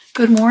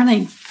Good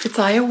morning. It's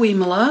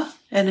Ayawimala,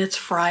 and it's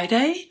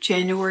Friday,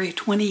 January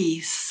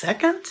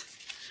 22nd.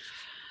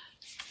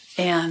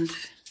 And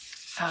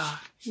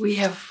we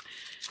have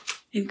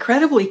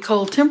incredibly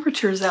cold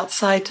temperatures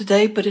outside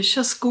today, but it's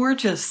just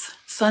gorgeous.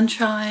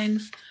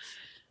 Sunshine,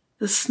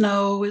 the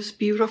snow is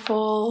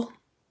beautiful.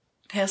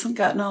 It hasn't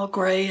gotten all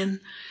gray and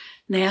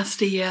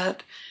nasty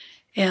yet.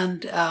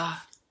 And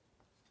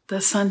the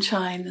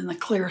sunshine and the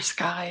clear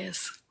sky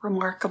is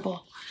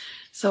remarkable.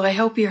 So I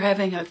hope you're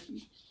having a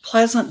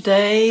pleasant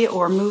day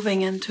or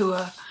moving into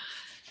a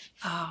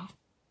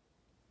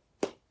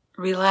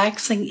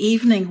relaxing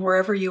evening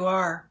wherever you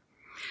are.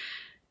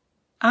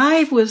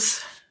 I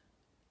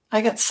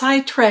got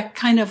sidetracked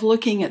kind of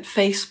looking at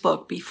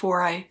Facebook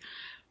before I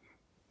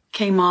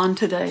came on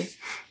today.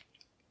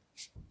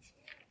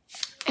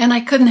 And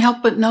I couldn't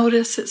help but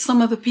notice that some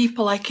of the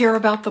people I care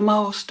about the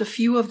most, a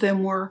few of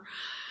them were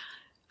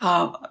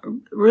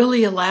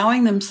really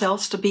allowing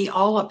themselves to be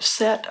all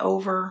upset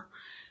over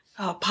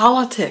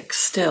politics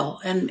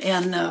still, and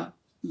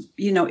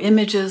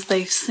images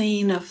they've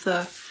seen of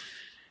the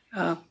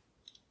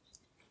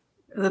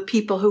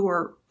people who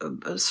were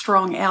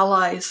strong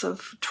allies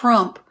of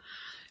Trump.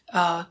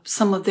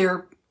 Some of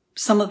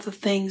the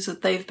things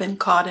that they've been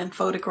caught in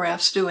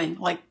photographs doing,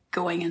 like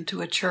going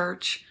into a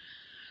church.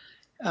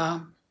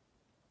 But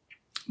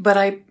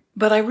I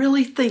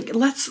really think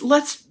let's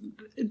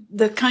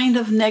the kind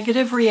of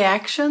negative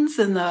reactions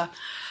and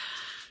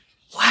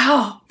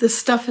wow, this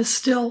stuff is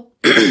still,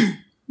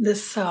 the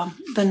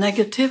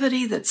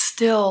negativity that's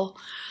still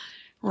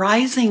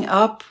rising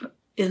up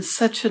in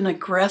such an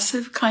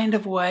aggressive kind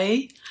of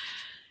way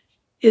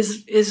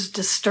is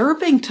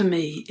disturbing to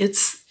me.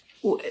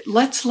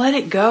 Let's let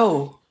it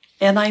go.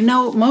 And I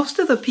know most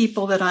of the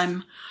people that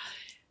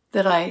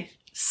I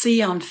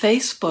see on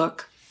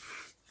Facebook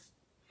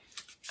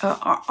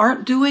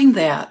aren't doing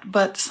that,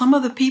 but some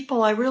of the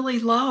people I really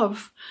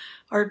love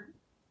are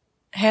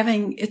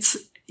having,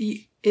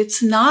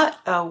 it's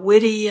not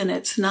witty and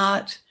it's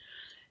not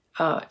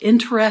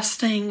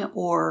interesting,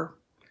 or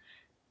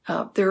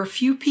there are a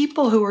few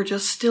people who are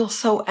just still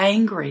so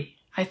angry.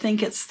 I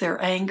think it's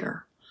their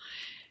anger.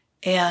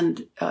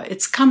 And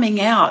it's coming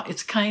out.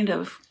 It's kind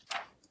of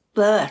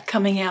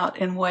coming out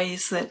in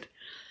ways that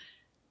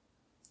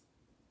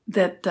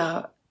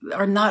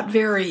are not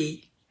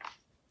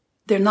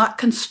they're not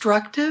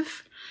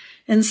constructive.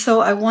 And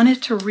so I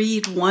wanted to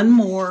read one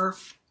more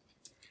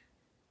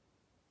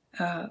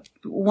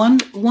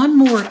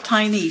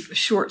tiny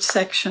short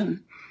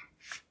section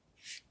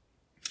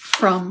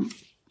from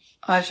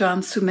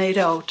Ajahn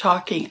Sumedho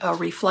talking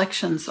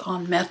reflections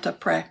on metta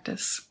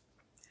practice.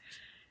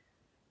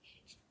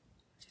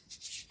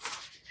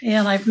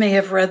 And I may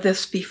have read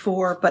this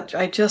before, but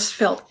I just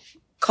felt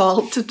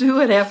called to do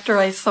it after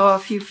I saw a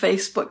few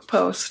Facebook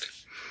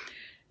posts.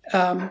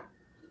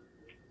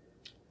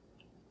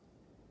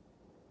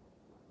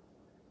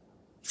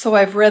 So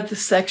I've read the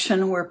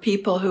section where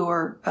people who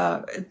are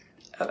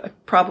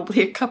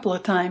probably a couple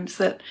of times,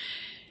 that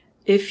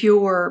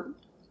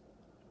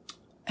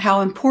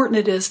how important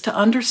it is to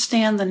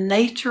understand the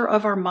nature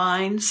of our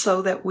minds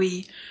so that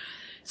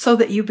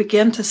you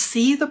begin to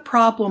see the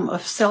problem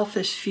of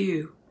selfish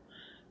view.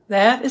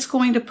 That is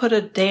going to put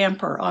a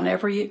damper on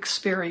every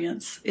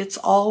experience. It's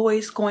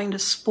always going to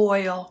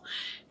spoil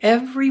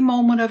every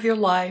moment of your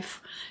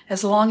life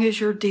as long as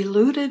you're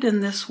deluded in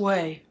this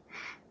way.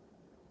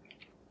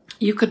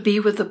 You could be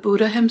with the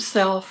Buddha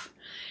himself,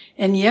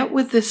 and yet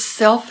with this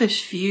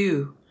selfish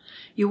view,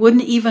 you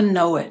wouldn't even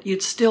know it.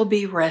 You'd still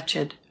be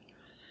wretched.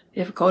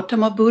 If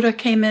Gautama Buddha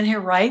came in here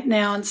right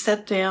now and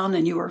sat down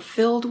and you were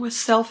filled with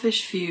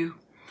selfish view,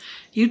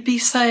 you'd be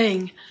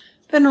saying,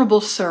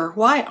 "Venerable Sir,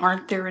 why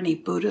aren't there any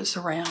Buddhas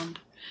around?"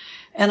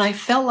 And I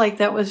felt like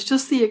that was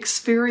just the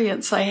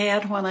experience I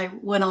had when I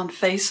went on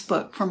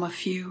Facebook from a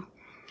few.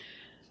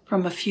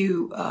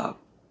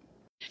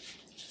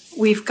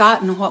 We've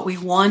gotten what we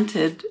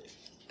wanted.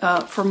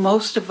 For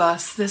most of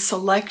us, this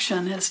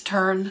election has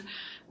turned,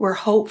 we're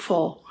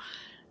hopeful,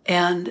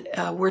 and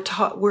we're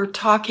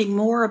talking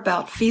more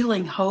about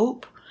feeling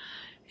hope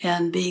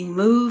and being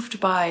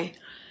moved by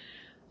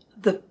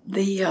the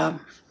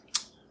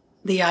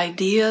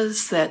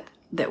ideas that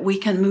we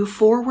can move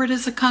forward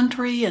as a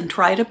country and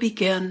try to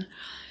begin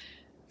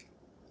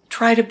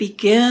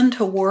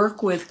to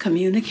work with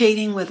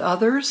communicating with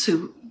others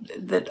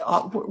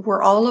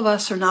where all of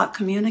us are not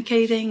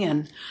communicating,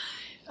 and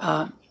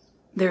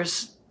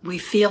we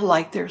feel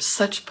like there's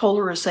such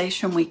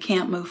polarization we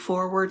can't move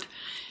forward.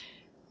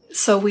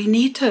 So we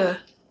need to,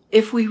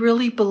 if we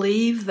really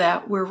believe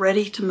that we're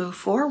ready to move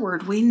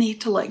forward, we need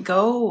to let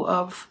go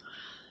of,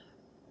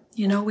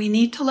 we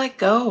need to let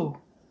go.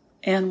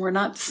 And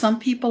some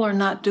people are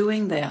not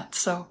doing that.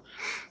 So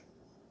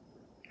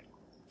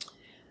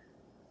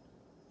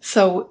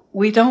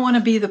we don't want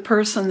to be the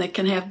person that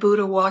can have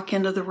Buddha walk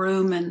into the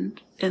room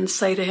and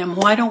say to him,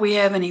 "Why don't we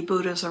have any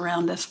Buddhas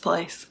around this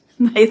place?"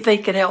 They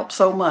could help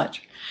so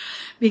much.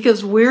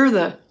 Because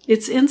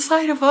it's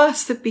inside of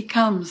us that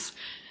becomes,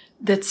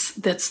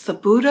 that's the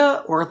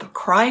Buddha or the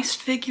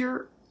Christ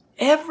figure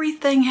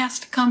everything has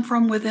to come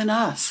from within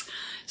us.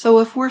 So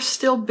if we're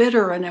still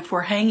bitter and if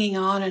we're hanging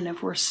on and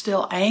if we're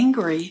still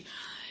angry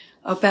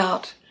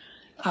about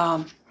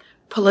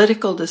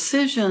political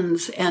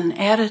decisions and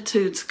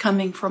attitudes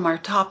coming from our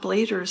top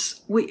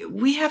leaders,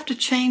 we have to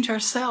change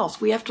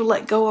ourselves. We have to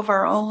let go of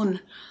our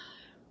own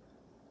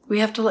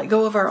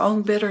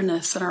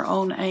bitterness and our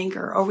own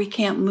anger, or we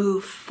can't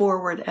move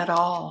forward at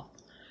all.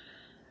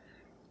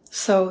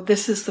 So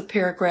this is the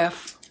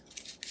paragraph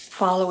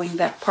following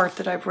that part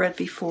that I've read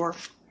before.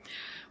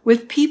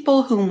 With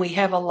people whom we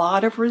have a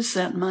lot of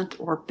resentment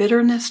or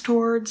bitterness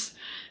towards,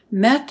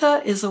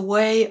 metta is a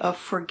way of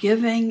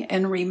forgiving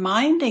and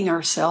reminding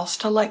ourselves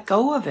to let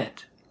go of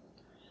it.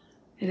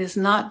 It is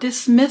not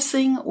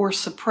dismissing or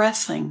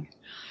suppressing,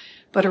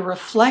 but a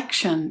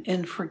reflection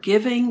in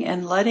forgiving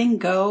and letting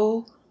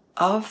go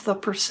of the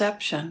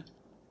perception.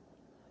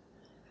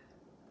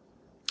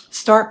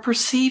 Start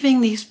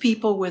perceiving these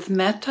people with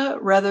metta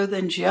rather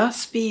than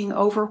just being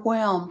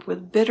overwhelmed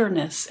with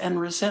bitterness and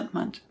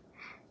resentment.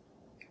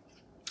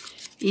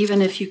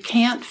 Even if you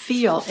can't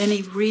feel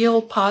any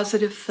real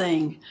positive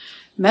thing,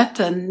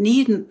 metta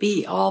needn't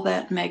be all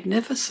that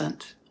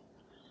magnificent.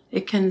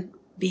 It can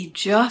be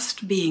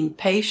just being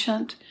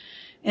patient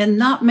and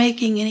not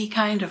making any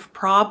kind of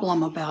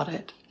problem about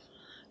it.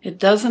 It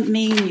doesn't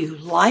mean you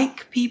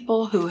like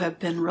people who have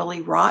been really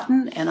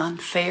rotten and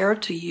unfair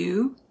to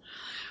you,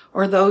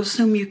 or those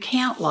whom you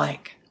can't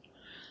like.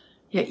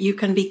 Yet you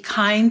can be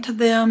kind to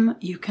them,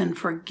 you can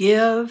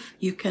forgive,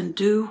 you can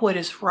do what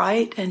is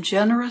right and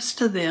generous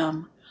to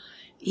them,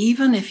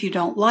 even if you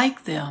don't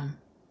like them.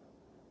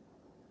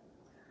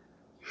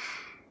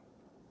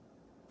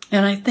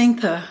 And I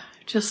think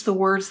just the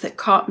words that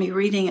caught me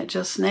reading it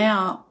just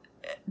now,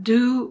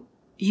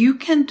 you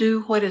can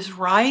do what is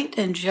right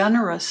and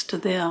generous to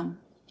them.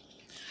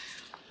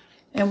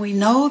 And we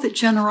know that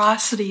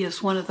generosity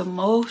is one of the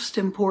most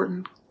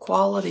important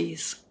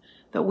qualities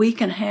that we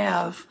can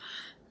have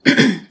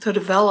to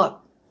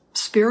develop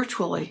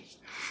spiritually.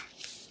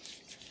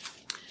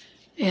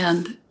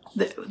 And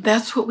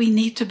that's what we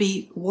need to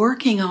be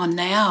working on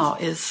now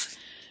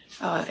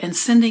and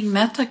sending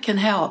metta can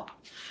help.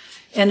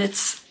 And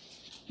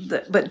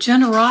but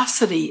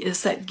generosity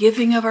is that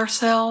giving of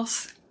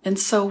ourselves. And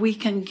so we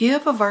can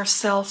give of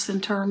ourselves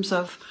in terms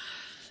of,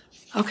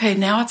 okay,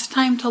 now it's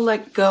time to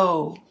let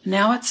go.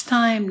 Now it's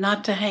time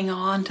not to hang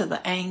on to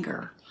the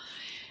anger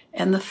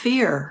and the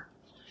fear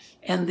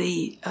and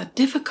the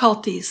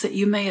difficulties that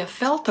you may have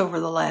felt over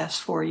the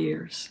last 4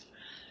 years.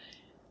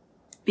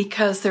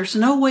 Because there's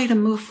no way to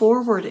move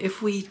forward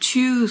if we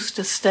choose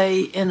to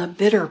stay in a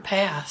bitter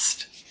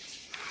past.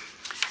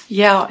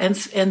 Yeah,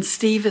 and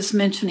Steve is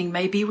mentioning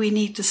maybe we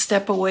need to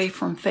step away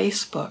from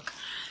Facebook.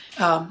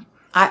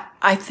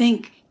 I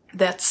think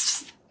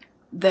that's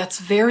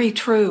very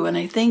true, and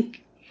I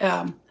think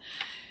the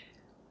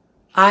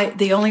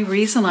only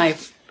reason I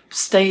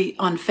stay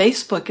on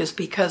Facebook is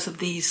because of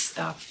these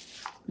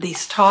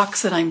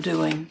talks that I'm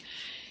doing,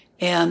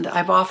 and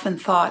I've often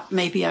thought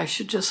maybe I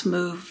should just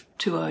move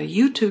to a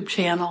YouTube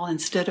channel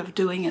instead of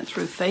doing it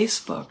through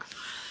Facebook.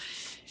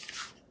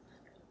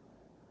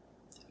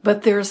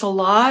 But there is a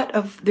lot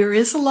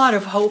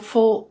of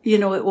hopeful,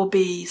 it will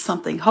be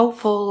something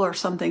hopeful or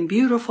something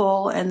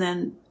beautiful, and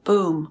then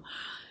boom,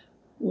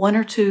 1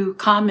 or 2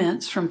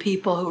 comments from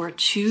people who are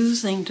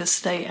choosing to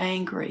stay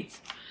angry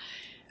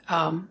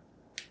can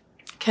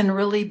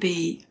really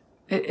be,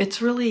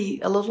 it's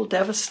really a little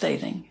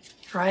devastating,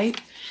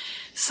 right?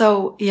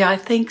 So, yeah, I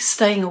think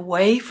staying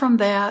away from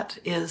that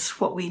is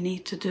what we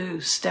need to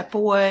do. Step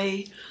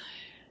away.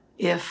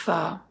 If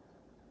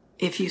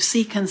you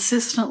see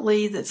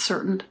consistently that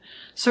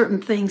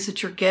certain things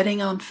that you're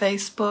getting on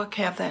Facebook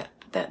have that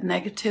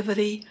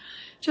negativity,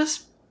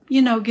 just,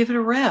 give it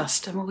a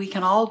rest. I mean, we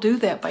can all do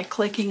that by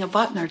clicking a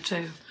button or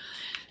 2.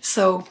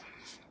 So,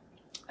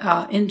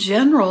 in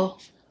general,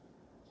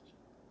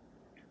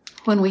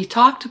 when we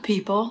talk to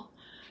people,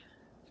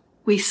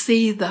 we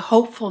see the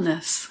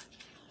hopefulness.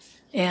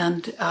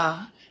 And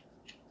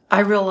I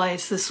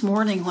realized this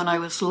morning when I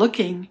was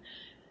looking,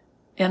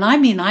 and I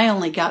mean, I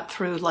only got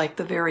through like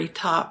the very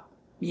top,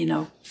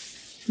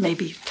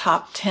 maybe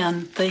top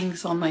 10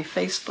 things on my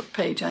Facebook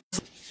page.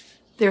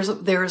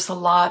 There's a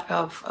lot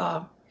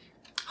of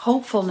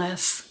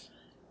hopefulness,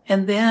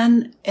 and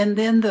then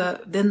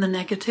the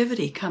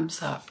negativity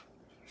comes up.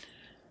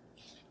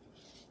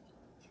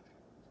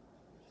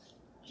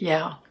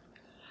 Yeah.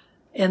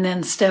 And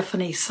then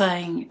Stephanie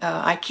saying,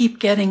 I keep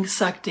getting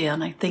sucked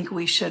in. I think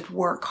we should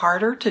work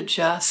harder to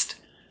just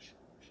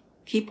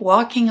keep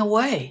walking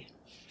away.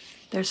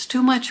 There's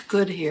too much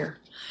good here.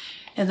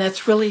 And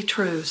that's really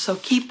true. So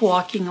keep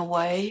walking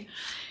away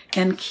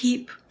and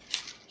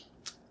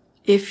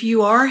if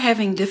you are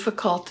having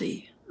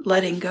difficulty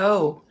letting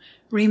go,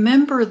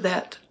 remember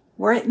that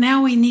right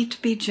now we need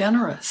to be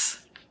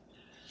generous.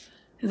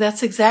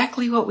 That's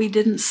exactly what we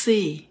didn't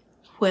see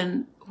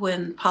when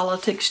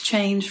politics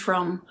changed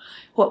from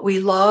what we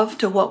loved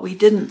to what we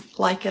didn't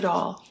like at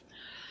all.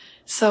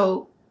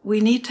 So we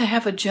need to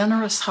have a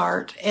generous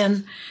heart.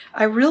 And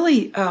I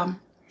really,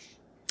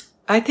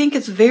 I think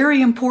it's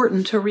very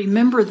important to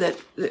remember that.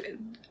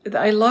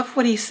 I love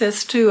what he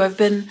says too. I've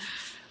been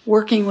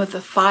working with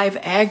the 5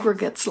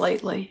 aggregates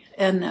lately,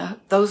 and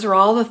those are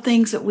all the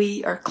things that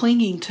we are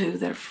clinging to,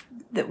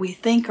 that we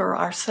think are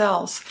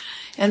ourselves,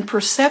 and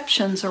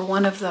perceptions are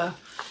one of the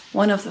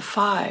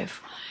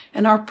 5.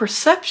 And our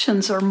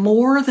perceptions are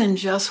more than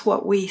just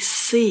what we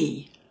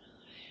see.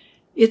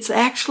 It's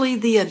actually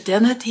the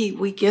identity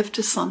we give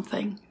to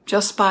something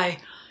just by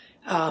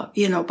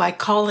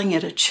calling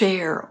it a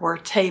chair or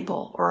a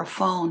table or a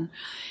phone.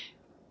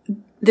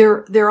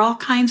 There are all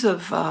kinds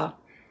of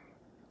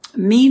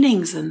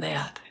meanings in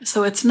that.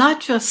 So it's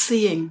not just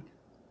seeing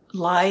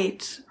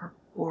light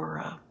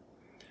or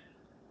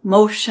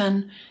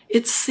motion.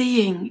 It's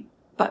seeing,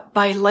 but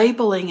by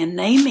labeling and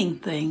naming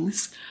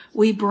things,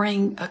 we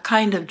bring a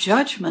kind of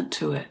judgment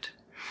to it.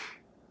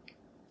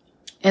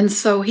 And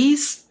so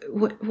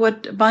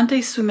what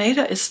Bhante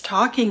Sumedha is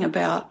talking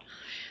about,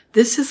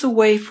 this is a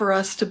way for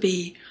us to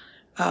be,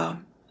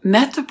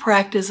 metta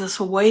practice is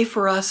a way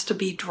for us to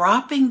be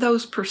dropping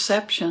those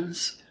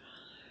perceptions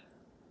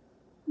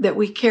that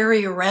we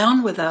carry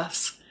around with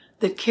us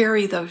that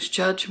carry those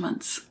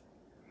judgments.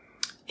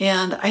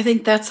 And I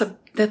think that's a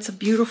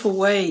beautiful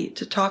way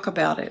to talk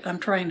about it. I'm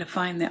trying to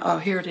find that. Oh,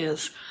 here it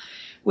is.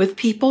 With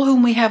people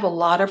whom we have a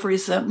lot of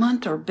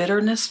resentment or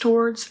bitterness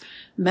towards,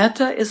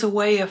 metta is a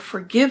way of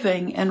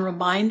forgiving and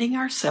reminding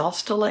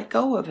ourselves to let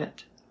go of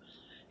it.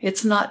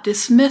 It's not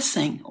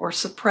dismissing or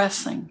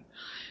suppressing,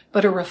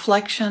 but a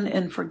reflection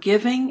in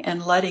forgiving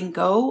and letting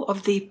go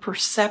of the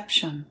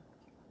perception.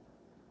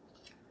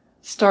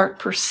 Start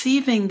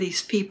perceiving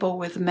these people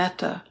with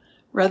metta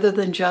rather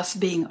than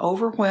just being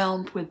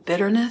overwhelmed with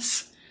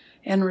bitterness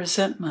and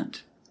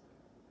resentment.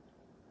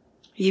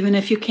 Even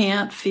if you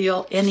can't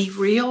feel any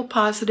real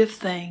positive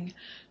thing,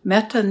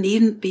 metta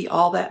needn't be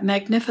all that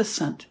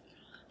magnificent.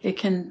 It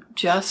can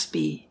just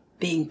be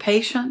being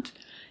patient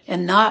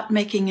and not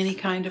making any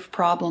kind of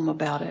problem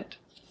about it.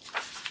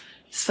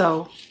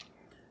 So,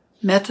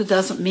 metta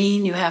doesn't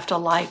mean you have to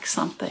like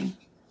something.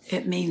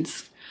 It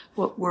means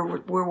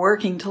we're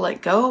working to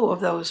let go of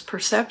those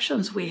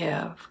perceptions we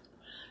have,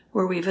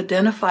 where we've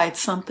identified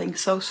something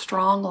so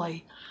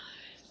strongly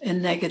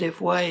in negative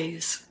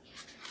ways.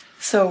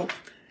 So,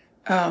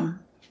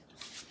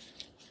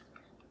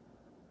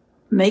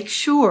 make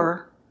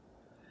sure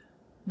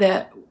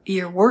that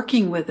you're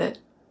working with it.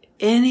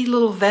 Any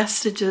little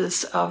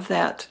vestiges of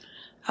that,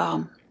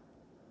 of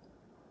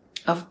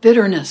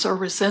bitterness or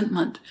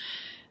resentment,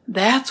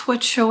 that's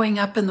what's showing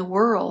up in the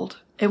world.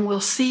 And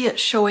we'll see it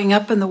showing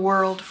up in the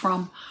world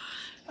from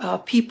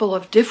people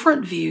of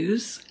different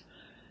views.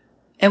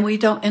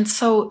 And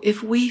so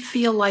if we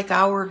feel like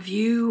our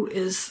view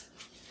is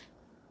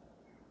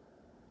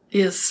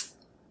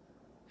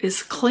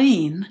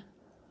clean,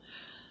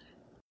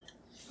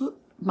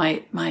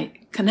 my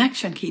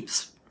connection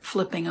keeps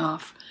flipping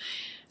off.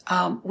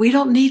 We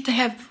don't need to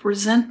have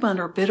resentment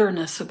or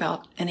bitterness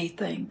about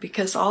anything,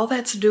 because all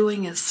that's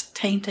doing is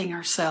tainting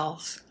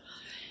ourselves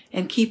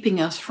and keeping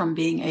us from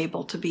being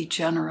able to be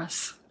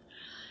generous.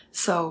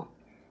 So,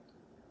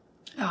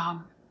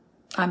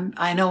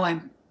 I know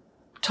I'm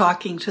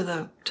talking to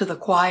the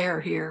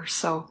choir here,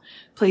 so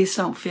please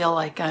don't feel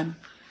like I'm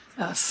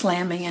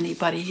slamming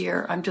anybody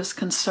here. I'm just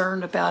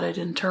concerned about it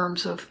in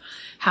terms of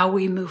how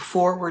we move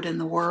forward in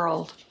the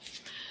world.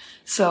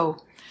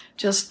 So,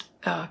 just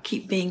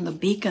keep being the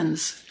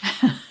beacons.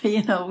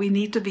 We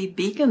need to be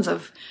beacons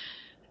of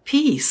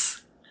peace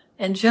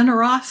and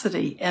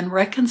generosity and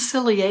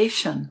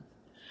reconciliation.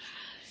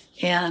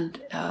 And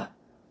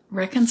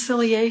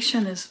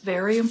reconciliation is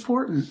very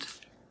important.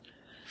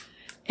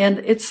 And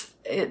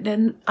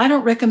and I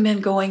don't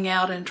recommend going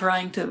out and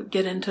trying to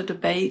get into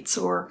debates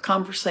or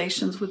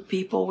conversations with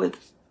people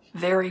with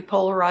very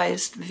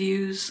polarized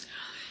views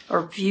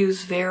or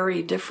views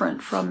very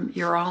different from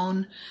your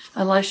own,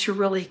 unless you're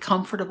really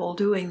comfortable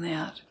doing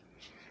that.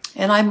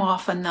 And I'm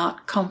often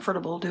not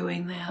comfortable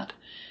doing that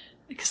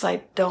because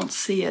I don't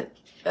see it.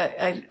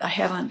 I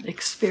haven't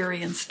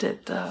experienced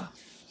it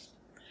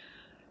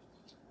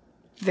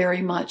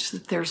very much,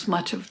 that there's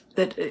much of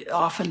that. It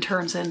often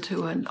turns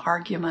into an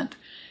argument.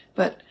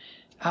 But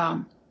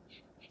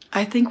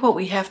I think what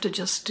we have to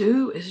just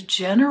do is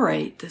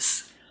generate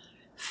this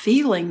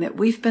feeling that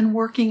we've been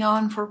working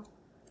on for.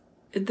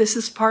 This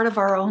is part of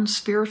our own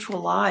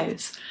spiritual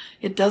lives.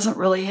 It doesn't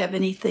really have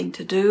anything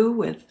to do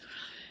with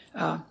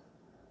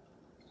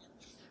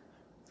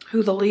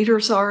who the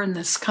leaders are in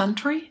this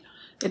country.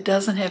 It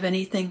doesn't have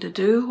anything to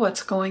do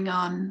what's going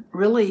on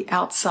really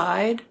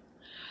outside.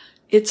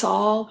 It's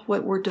all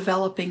what we're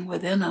developing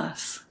within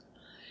us.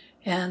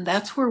 And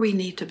that's where we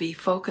need to be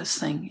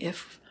focusing.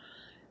 If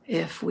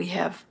we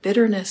have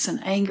bitterness and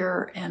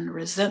anger and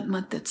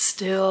resentment that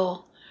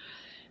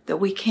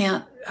we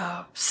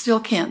still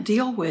can't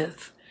deal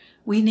with,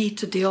 we need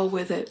to deal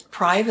with it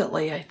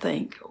privately, I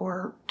think,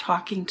 or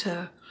talking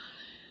to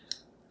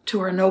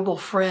our noble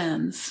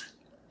friends.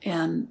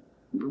 And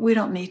we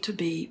don't need to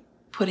be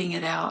putting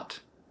it out.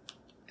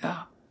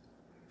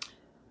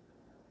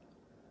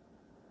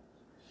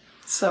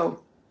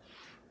 So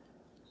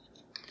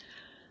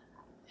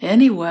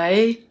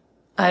Anyway,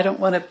 I don't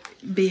want to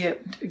be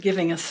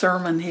giving a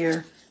sermon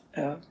here.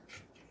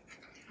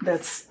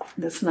 That's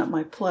not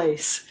my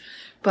place.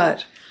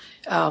 But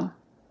I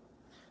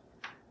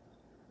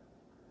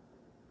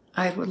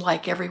would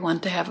like everyone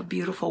to have a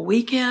beautiful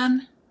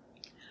weekend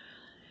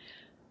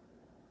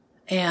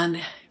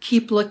and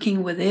keep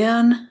looking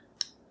within.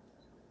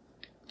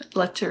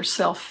 Let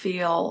yourself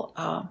feel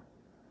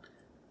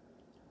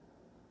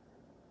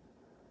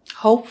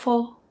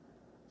hopeful.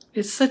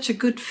 It's such a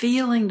good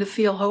feeling to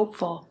feel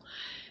hopeful.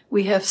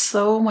 We have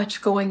so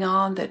much going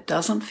on that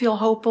doesn't feel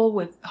hopeful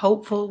with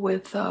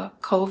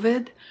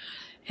COVID,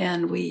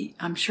 and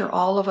I'm sure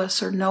all of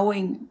us are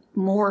knowing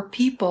more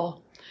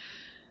people,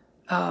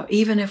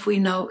 even if we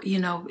know,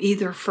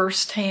 either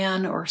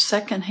firsthand or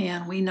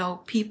secondhand, we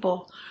know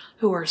people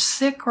who are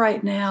sick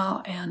right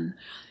now, and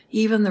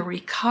even the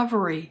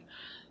recovery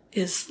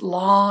is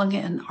long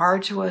and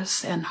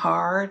arduous and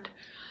hard,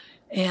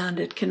 and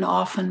it can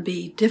often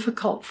be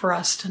difficult for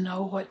us to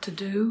know what to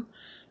do,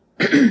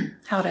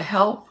 how to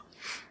help.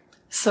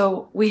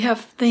 So we have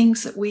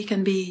things that we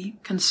can be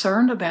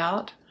concerned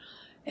about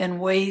and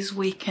ways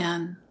we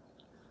can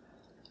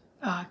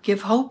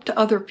give hope to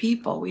other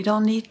people. We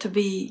don't need to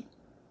be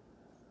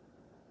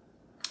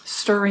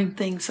stirring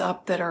things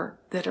up that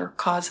are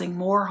causing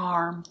more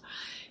harm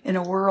in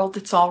a world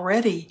that's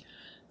already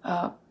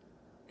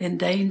in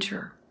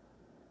danger.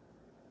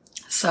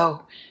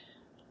 So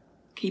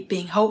keep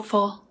being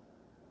hopeful.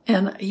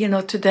 And,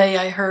 today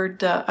I heard,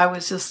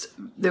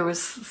 there was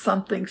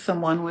something,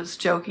 someone was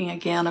joking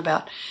again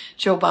about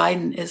Joe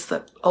Biden is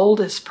the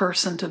oldest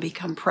person to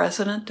become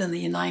president in the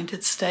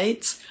United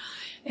States.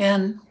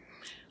 And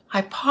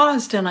I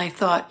paused and I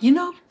thought,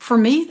 for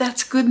me,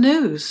 that's good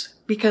news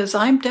because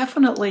I'm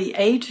definitely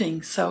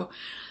aging. So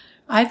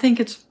I think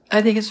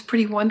it's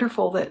pretty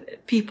wonderful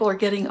that people are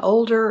getting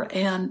older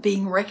and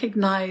being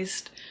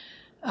recognized.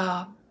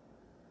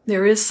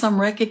 There is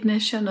some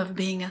recognition of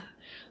being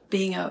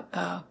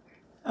a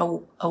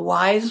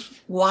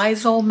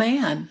wise old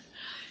man,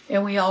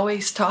 and we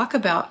always talk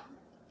about,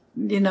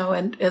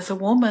 and as a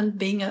woman,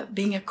 being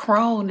a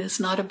crone is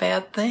not a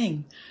bad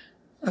thing.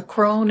 A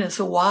crone is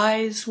a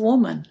wise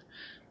woman,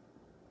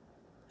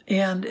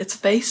 and it's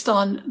based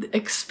on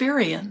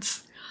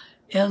experience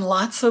and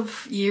lots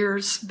of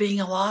years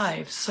being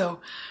alive. So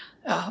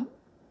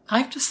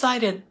I've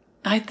decided,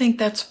 I think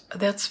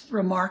that's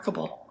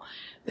remarkable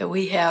that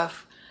we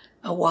have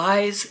a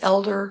wise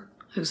elder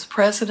who's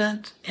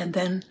president, and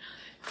then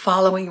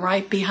following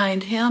right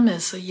behind him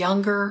is a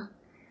younger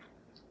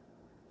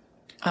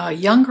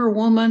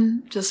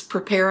woman just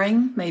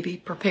preparing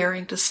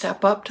to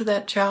step up to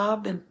that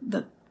job in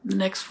the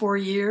next 4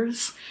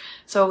 years.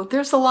 So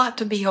there's a lot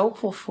to be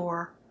hopeful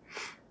for.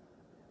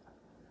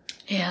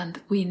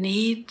 And we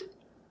need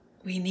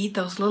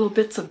those little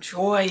bits of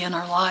joy in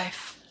our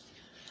life.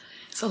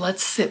 So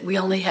let's sit. We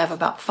only have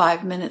about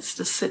 5 minutes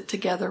to sit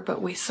together,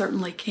 but we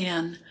certainly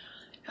can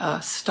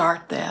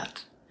start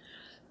that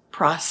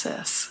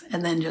process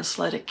and then just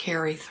let it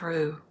carry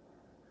through.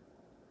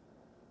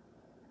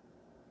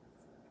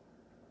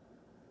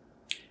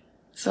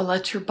 So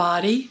let your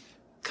body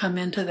come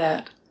into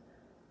that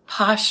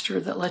posture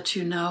that lets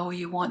you know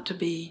you want to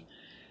be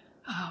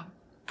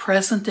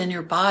present in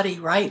your body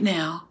right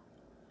now,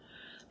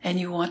 and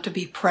you want to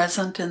be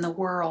present in the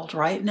world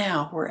right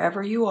now,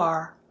 wherever you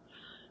are.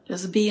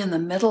 Just be in the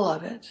middle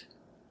of it.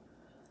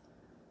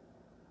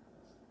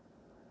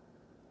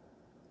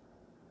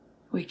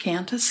 We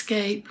can't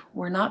escape.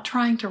 We're not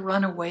trying to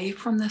run away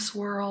from this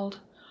world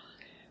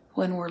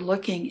when we're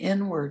looking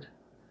inward.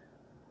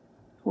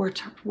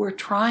 We're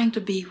trying to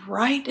be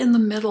right in the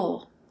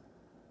middle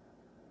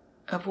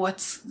of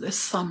what's this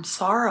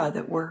samsara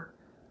that we're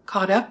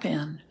caught up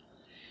in.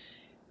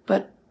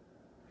 But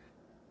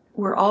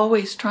we're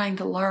always trying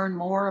to learn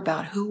more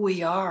about who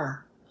we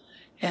are.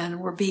 And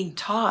we're being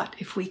taught,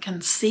 if we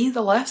can see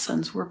the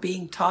lessons, we're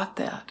being taught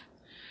that.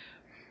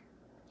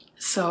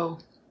 So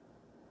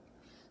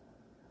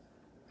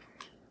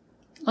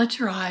let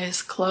your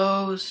eyes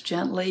close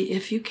gently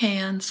if you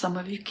can. Some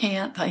of you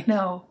can't, I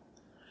know.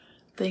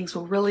 Things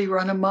will really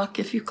run amok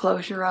if you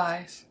close your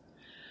eyes.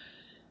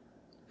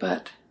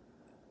 But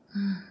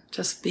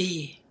just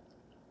be.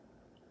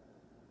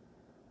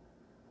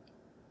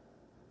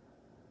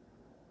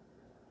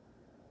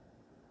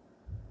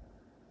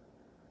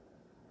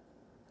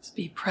 Just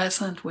be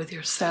present with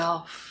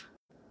yourself.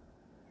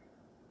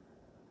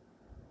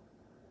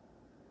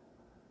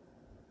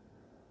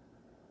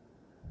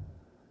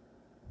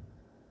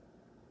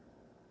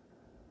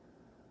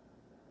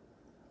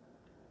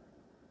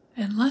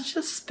 And let's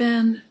just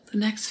spend the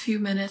next few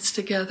minutes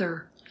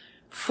together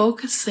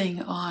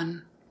focusing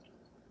on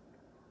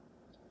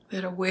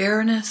that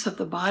awareness of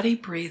the body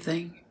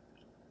breathing.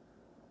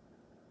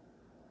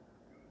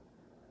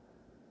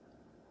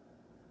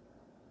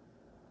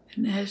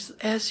 And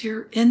as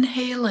you're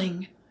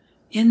inhaling,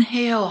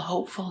 inhale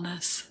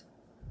hopefulness.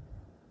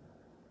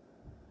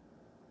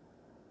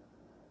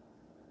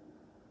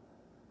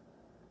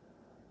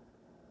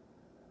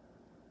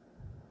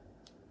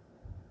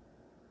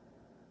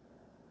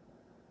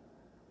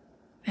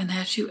 And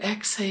as you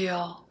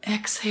exhale,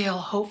 exhale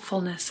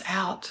hopefulness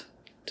out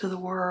to the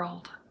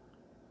world.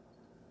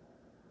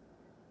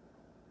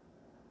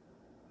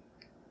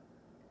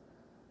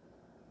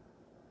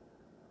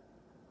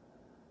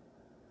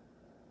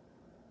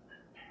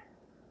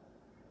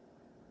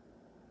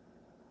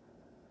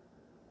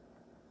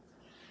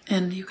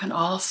 And you can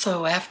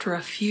also, after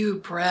a few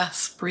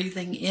breaths,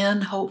 breathing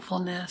in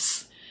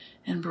hopefulness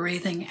and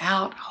breathing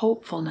out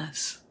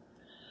hopefulness.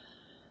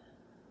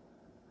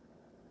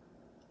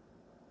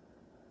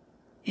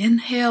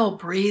 Inhale,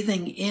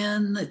 breathing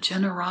in the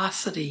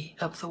generosity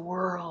of the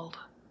world.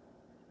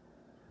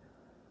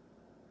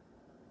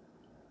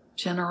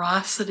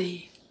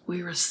 Generosity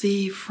we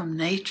receive from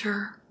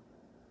nature.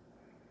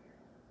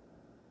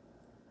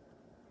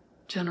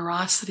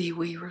 Generosity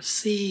we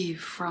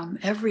receive from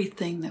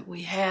everything that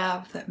we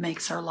have that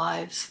makes our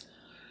lives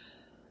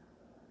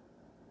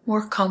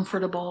more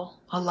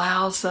comfortable,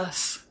 allows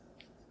us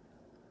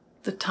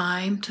the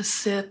time to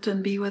sit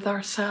and be with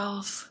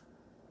ourselves.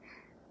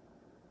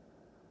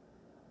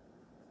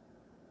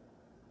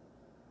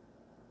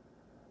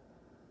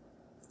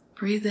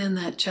 Breathe in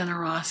that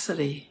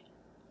generosity.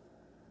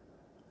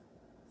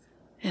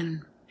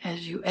 And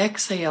as you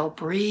exhale,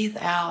 breathe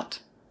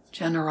out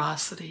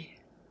generosity.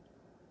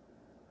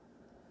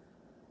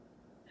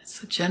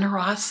 It's the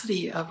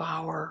generosity of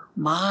our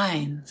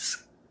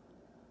minds.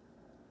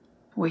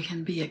 We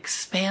can be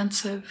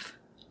expansive.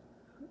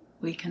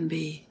 We can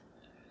be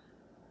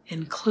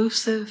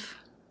inclusive.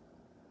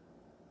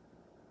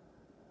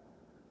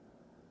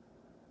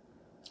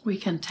 We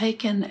can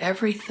take in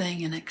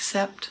everything and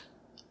accept.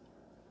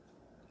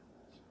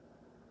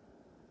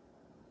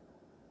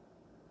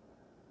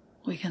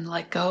 We can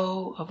let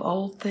go of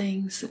old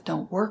things that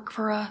don't work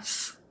for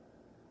us.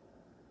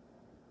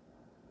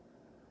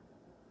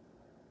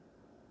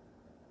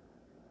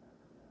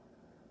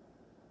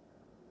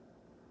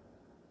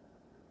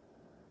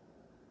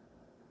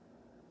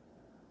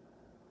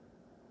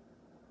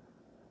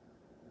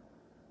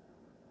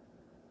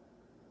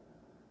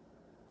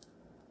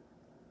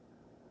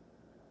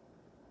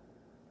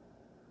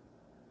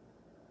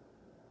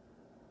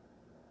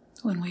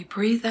 When we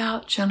breathe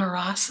out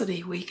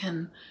generosity, we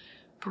can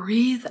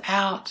breathe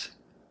out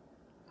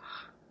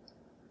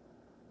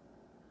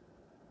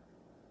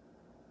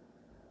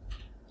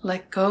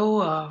let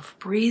go of,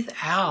 breathe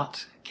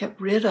out, get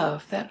rid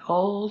of that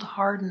old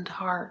hardened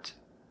heart.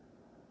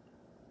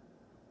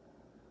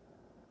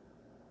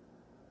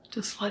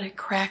 Just let it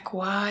crack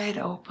wide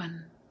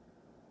open.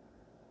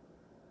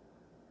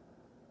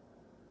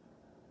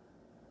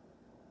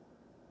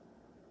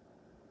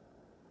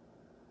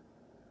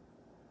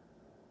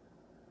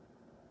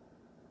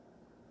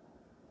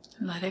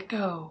 Let it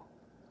go.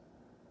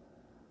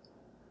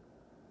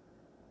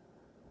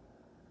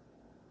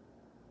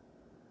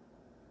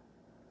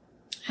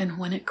 And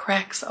when it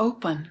cracks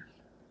open,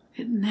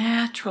 it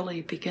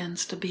naturally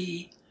begins to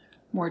be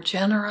more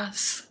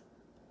generous,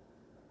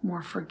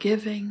 more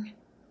forgiving.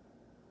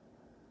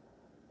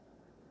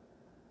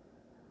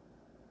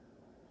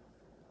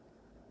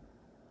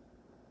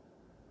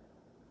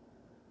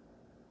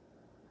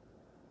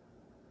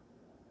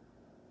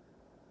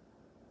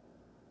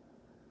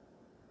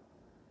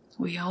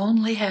 We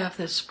only have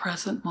this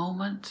present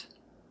moment.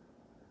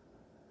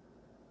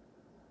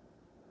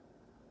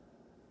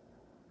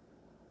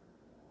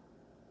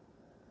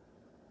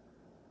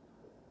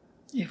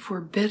 If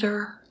we're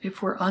bitter,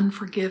 if we're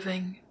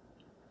unforgiving,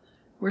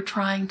 we're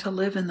trying to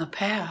live in the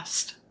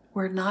past.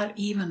 We're not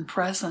even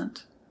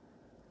present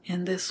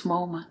in this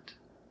moment.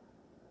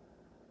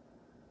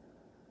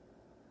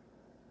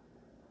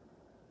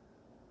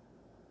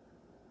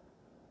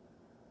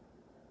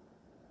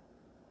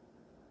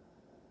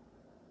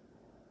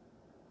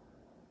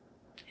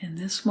 In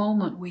this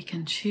moment, we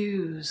can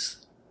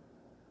choose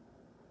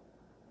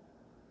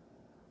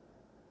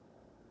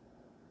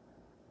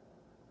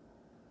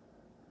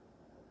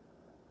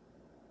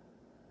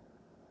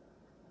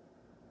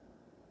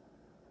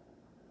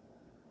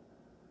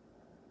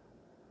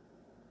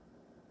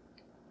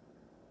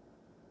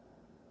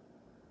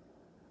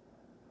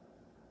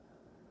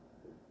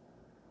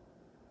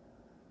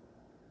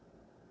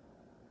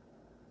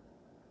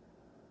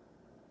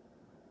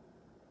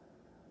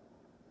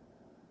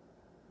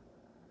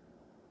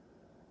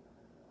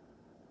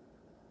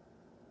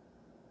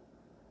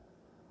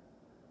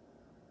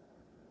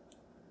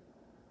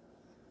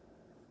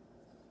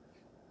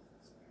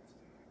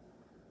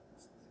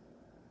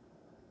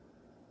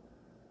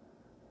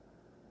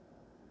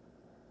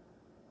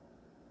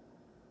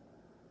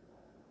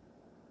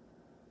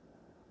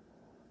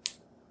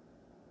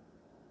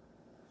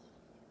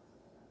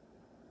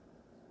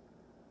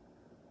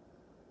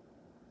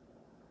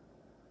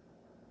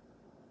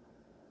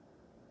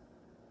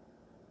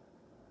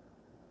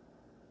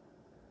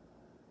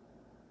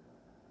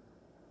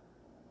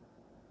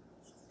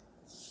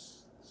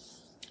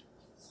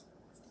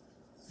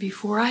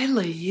Before I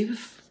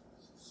leave,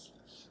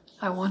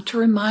 I want to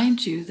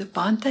remind you that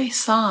Bhante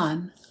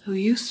San, who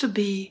used to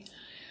be,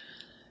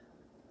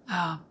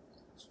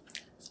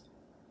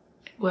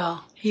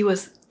 he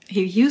was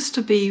He used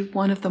to be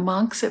one of the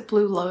monks at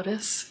Blue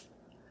Lotus.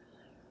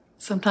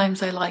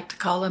 Sometimes I like to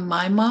call him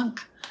my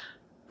monk.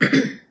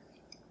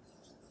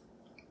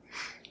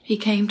 He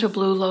came to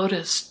Blue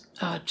Lotus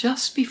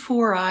just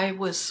before I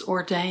was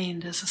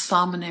ordained as a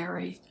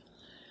seminary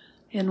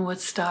in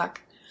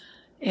Woodstock.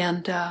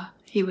 And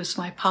he was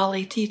my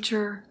Pali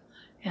teacher,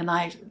 and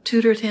I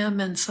tutored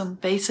him in some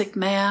basic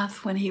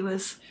math when he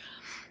was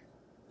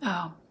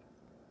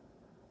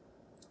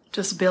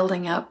just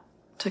building up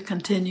to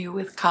continue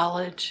with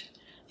college.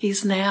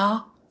 He's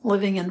now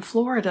living in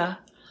Florida,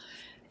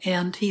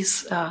 and he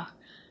is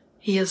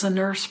a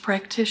nurse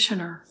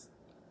practitioner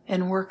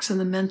and works in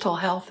the mental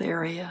health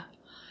area.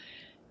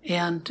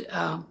 And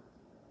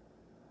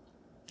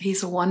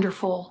he's a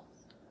wonderful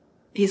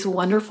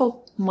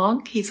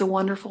monk. He's a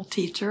wonderful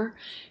teacher.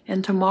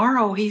 And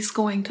tomorrow he's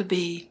going to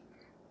be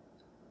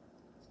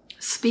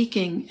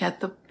speaking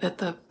at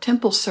the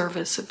temple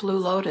service at Blue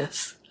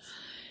Lotus.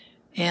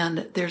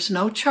 And there's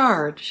no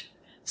charge,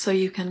 so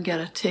you can get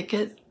a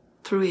ticket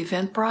through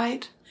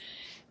Eventbrite.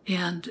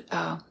 And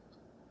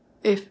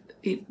if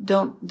you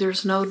don't,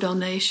 there's no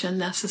donation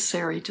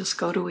necessary. Just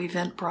go to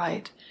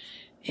Eventbrite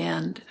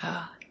and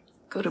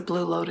go to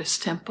Blue Lotus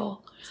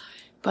Temple.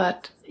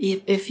 But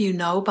if you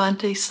know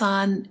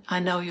Bhante-san, I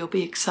know you'll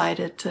be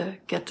excited to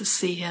get to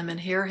see him and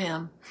hear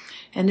him.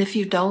 And if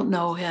you don't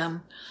know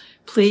him,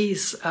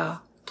 please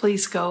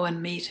go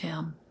and meet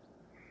him.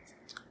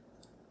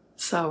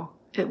 So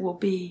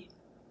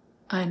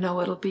I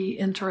know it'll be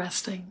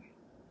interesting.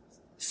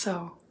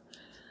 So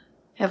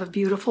have a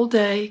beautiful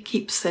day.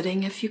 Keep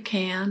sitting if you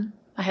can.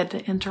 I had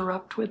to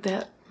interrupt with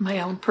my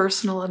own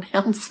personal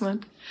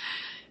announcement.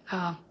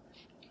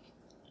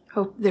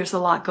 Hope there's a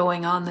lot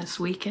going on this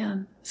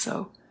weekend.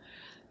 So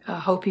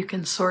hope you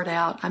can sort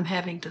out. I'm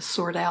having to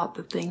sort out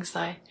the things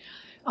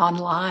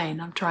online.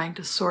 I'm trying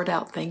to sort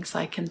out things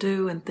I can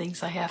do and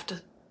things I have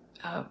to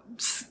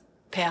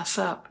pass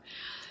up.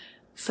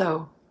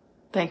 So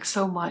thanks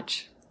so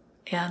much.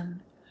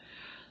 And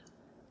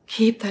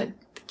keep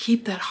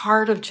that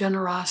heart of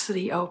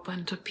generosity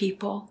open to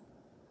people.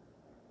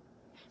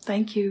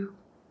 Thank you.